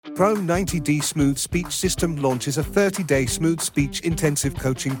Pro 90D Smooth Speech System launches a 30-day smooth speech intensive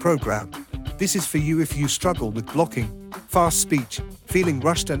coaching program. This is for you if you struggle with blocking, fast speech, feeling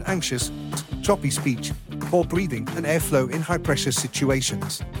rushed and anxious, choppy speech, poor breathing and airflow in high-pressure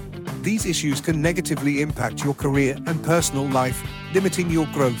situations. These issues can negatively impact your career and personal life, limiting your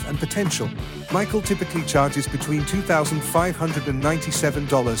growth and potential. Michael typically charges between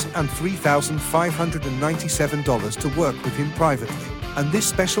 $2,597 and $3,597 to work with him privately. And this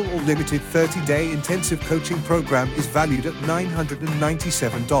special or limited 30-day intensive coaching program is valued at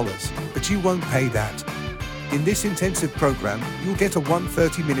 $997. But you won't pay that. In this intensive program, you'll get a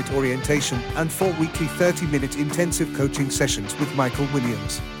 30-minute orientation and 4 weekly 30-minute intensive coaching sessions with Michael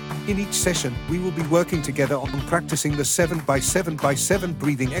Williams. In each session, we will be working together on practicing the 7x7x7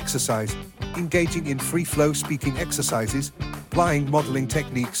 breathing exercise, engaging in free-flow speaking exercises, applying modeling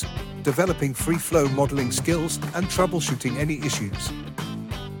techniques, developing free-flow modeling skills, and troubleshooting any issues.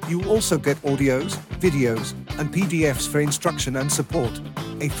 You'll also get audios, videos, and PDFs for instruction and support,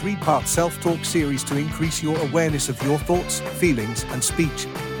 a 3-part self-talk series to increase your awareness of your thoughts, feelings, and speech,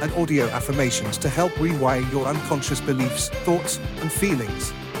 and audio affirmations to help rewire your unconscious beliefs, thoughts, and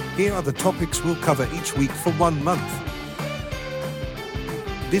feelings. Here are the topics we'll cover each week for 1 month.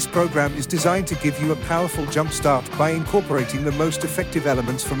 This program is designed to give you a powerful jump start by incorporating the most effective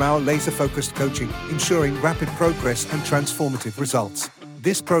elements from our laser-focused coaching, ensuring rapid progress and transformative results.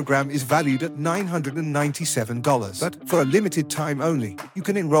 This program is valued at $997, but for a limited time only, you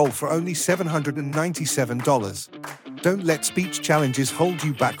can enroll for only $797. Don't let speech challenges hold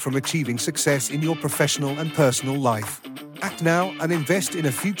you back from achieving success in your professional and personal life. Act now and invest in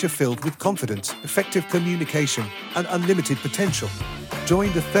a future filled with confidence, effective communication, and unlimited potential.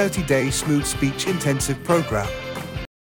 Join the 30-day Smooth Speech Intensive program.